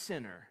with a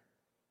sinner.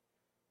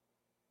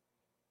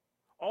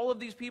 All of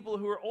these people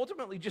who are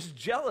ultimately just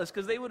jealous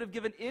because they would have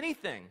given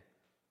anything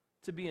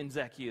to be in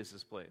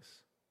Zacchaeus' place.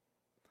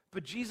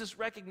 But Jesus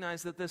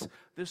recognized that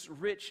this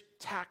rich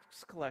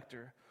tax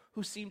collector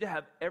who seemed to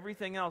have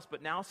everything else,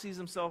 but now sees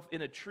himself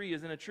in a tree,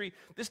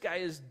 this guy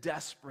is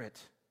desperate.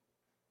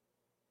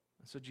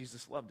 And so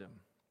Jesus loved him.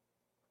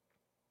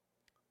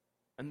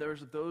 And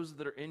there's those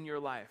that are in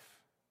your life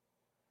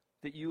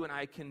that you and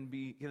I can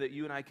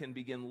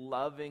begin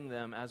loving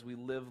them as we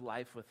live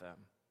life with them.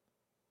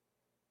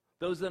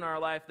 Those in our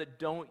life that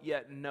don't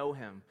yet know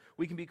him.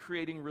 We can be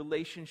creating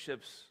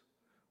relationships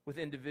with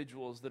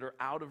individuals that are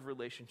out of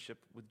relationship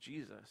with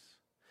Jesus.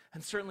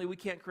 And certainly we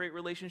can't create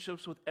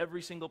relationships with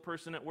every single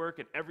person at work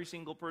and every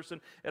single person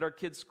at our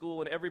kids'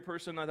 school and every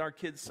person on our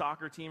kids'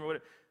 soccer team or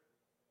whatever.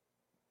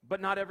 But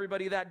not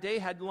everybody that day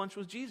had lunch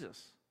with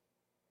Jesus.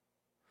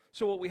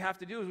 So what we have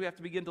to do is we have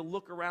to begin to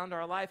look around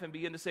our life and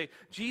begin to say,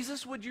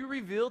 Jesus, would you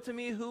reveal to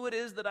me who it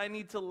is that I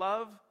need to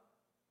love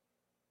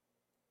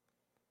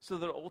so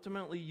that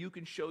ultimately you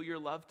can show your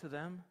love to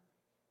them?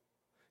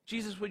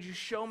 Jesus, would you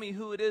show me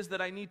who it is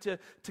that I need to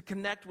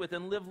connect with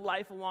and live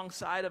life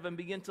alongside of and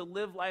begin to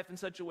live life in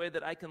such a way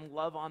that I can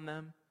love on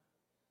them?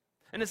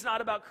 And it's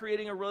not about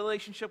creating a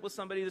relationship with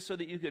somebody so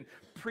that you can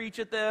preach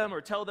at them or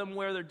tell them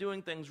where they're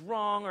doing things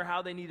wrong or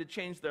how they need to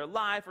change their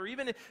life, or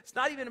even, it's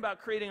not even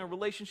about creating a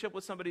relationship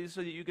with somebody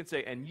so that you can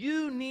say, and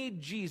you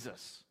need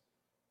Jesus.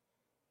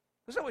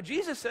 That's not what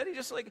Jesus said. He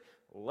just like,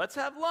 let's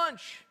have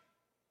lunch.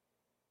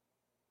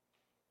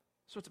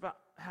 So it's about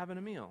having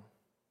a meal.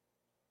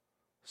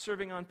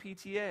 Serving on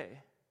PTA,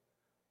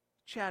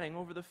 chatting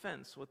over the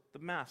fence with the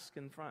mask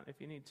in front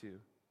if you need to,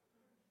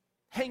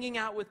 hanging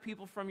out with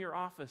people from your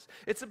office.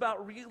 It's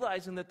about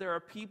realizing that there are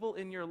people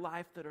in your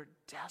life that are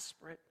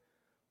desperate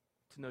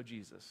to know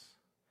Jesus.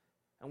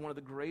 And one of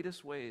the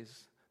greatest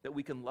ways that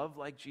we can love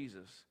like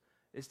Jesus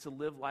is to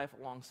live life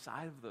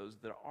alongside of those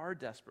that are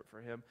desperate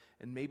for him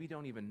and maybe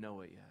don't even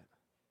know it yet.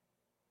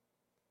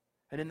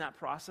 And in that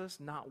process,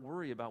 not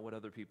worry about what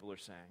other people are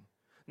saying.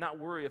 Not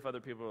worry if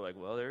other people are like,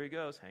 well, there he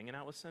goes, hanging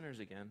out with sinners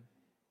again.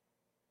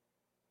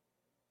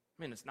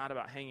 I mean, it's not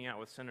about hanging out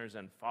with sinners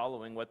and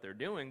following what they're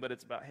doing, but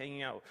it's about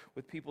hanging out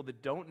with people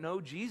that don't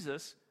know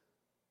Jesus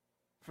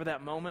for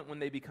that moment when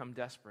they become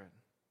desperate.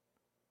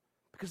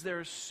 Because there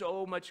is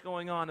so much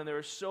going on, and there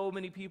are so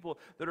many people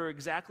that are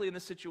exactly in the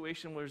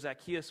situation where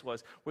Zacchaeus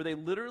was, where they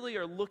literally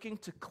are looking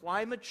to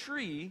climb a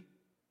tree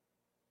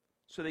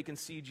so they can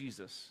see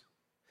Jesus.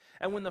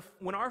 And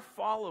when our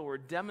follower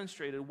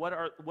demonstrated what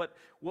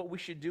we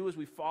should do as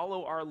we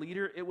follow our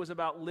leader, it was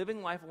about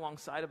living life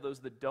alongside of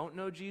those that don't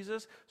know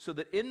Jesus, so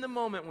that in the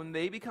moment when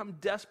they become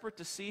desperate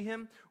to see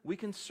him, we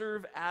can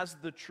serve as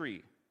the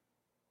tree.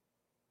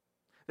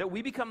 That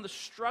we become the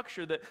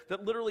structure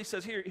that literally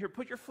says, here,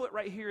 put your foot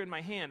right here in my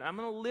hand. I'm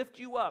going to lift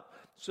you up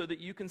so that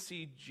you can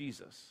see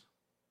Jesus.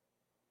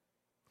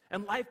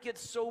 And life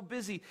gets so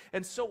busy,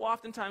 and so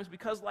oftentimes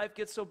because life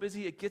gets so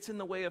busy, it gets in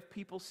the way of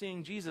people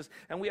seeing Jesus.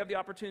 And we have the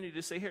opportunity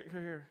to say,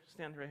 here,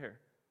 stand right here.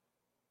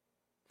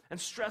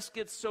 And stress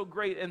gets so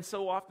great, and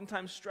so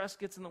oftentimes stress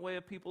gets in the way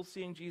of people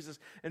seeing Jesus.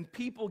 And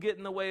people get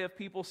in the way of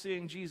people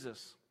seeing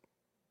Jesus.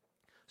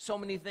 So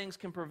many things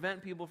can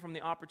prevent people from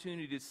the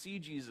opportunity to see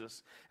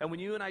Jesus. And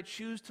when you and I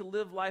choose to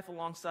live life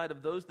alongside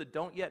of those that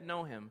don't yet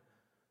know him,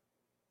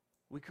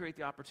 we create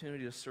the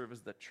opportunity to serve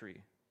as that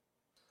tree.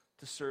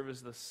 To serve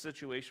as the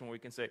situation where we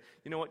can say,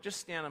 you know what, just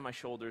stand on my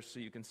shoulders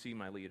so you can see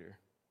my leader.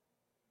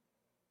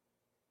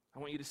 I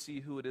want you to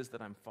see who it is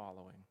that I'm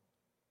following.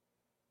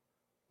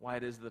 Why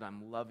it is that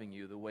I'm loving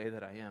you the way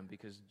that I am,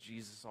 because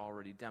Jesus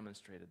already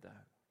demonstrated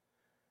that.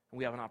 And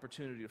we have an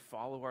opportunity to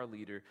follow our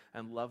leader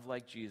and love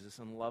like Jesus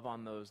and love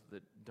on those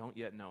that don't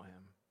yet know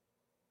him.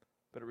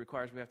 But it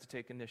requires we have to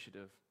take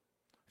initiative.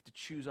 We have to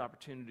choose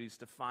opportunities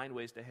to find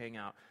ways to hang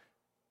out,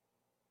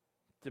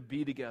 to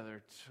be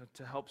together,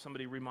 to help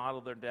somebody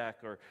remodel their deck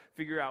or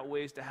figure out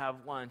ways to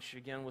have lunch,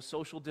 again, with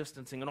social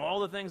distancing and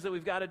all the things that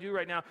we've got to do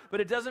right now.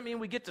 But it doesn't mean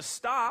we get to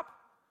stop.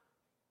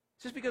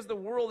 Just because the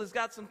world has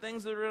got some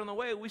things that are in the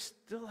way, we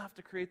still have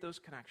to create those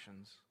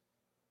connections.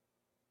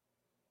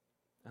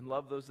 And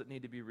love those that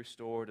need to be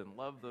restored, and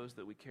love those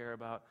that we care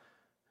about,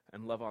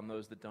 and love on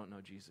those that don't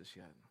know Jesus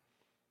yet.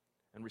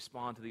 And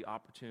respond to the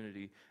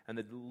opportunity and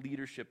the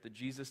leadership that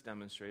Jesus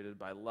demonstrated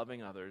by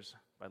loving others,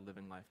 by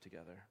living life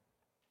together.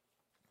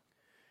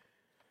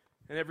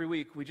 And every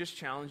week, we just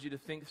challenge you to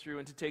think through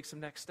and to take some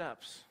next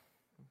steps.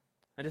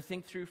 And to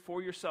think through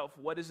for yourself,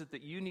 what is it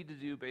that you need to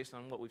do based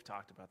on what we've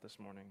talked about this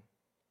morning.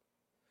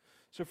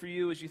 So for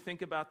you, as you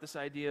think about this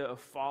idea of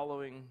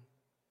following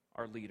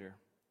our leader,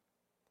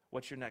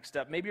 What's your next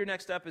step? Maybe your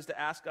next step is to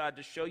ask God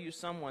to show you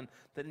someone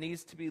that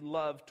needs to be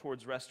loved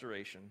towards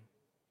restoration.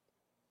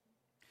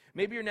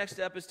 Maybe your next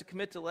step is to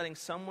commit to letting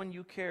someone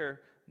you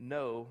care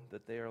know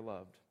that they are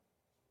loved.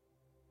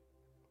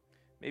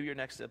 Maybe your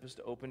next step is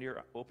to open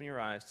your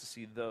eyes to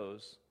see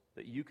those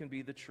that you can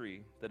be the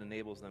tree that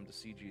enables them to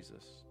see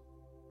Jesus.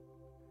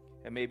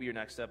 And maybe your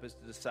next step is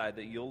to decide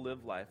that you'll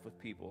live life with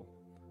people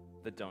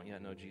that don't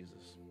yet know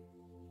Jesus.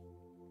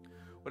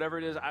 Whatever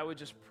it is, I would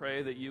just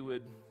pray that you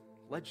would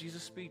let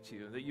Jesus speak to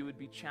you, that you would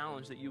be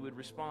challenged, that you would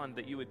respond,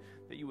 that you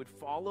would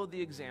follow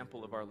the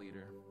example of our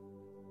leader,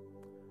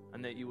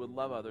 and that you would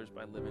love others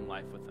by living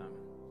life with them.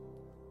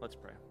 Let's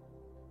pray.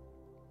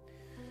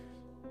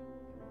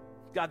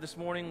 God, this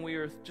morning we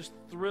are just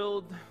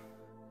thrilled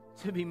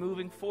to be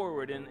moving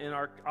forward in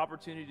our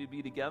opportunity to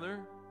be together.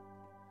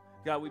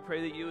 God, we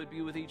pray that you would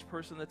be with each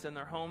person that's in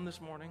their home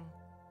this morning.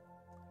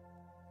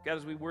 God,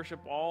 as we worship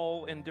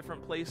all in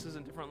different places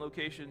and different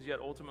locations, yet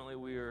ultimately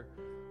we are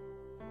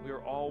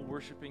all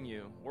worshiping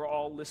you. We're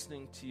all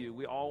listening to you.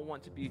 We all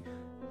want to be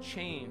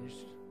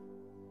changed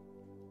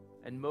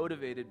and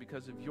motivated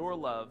because of your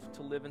love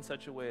to live in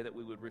such a way that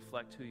we would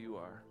reflect who you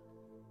are.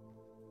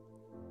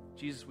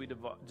 Jesus, we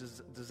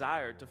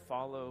desire to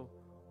follow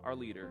our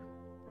leader,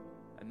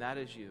 and that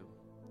is you.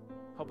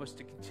 Help us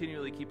to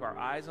continually keep our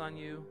eyes on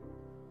you,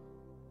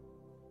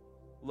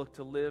 look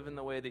to live in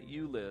the way that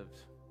you lived,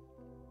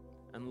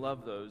 and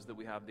love those that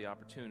we have the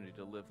opportunity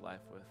to live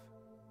life with.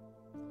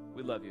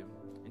 We love you.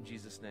 In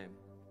Jesus' name,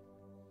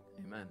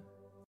 amen.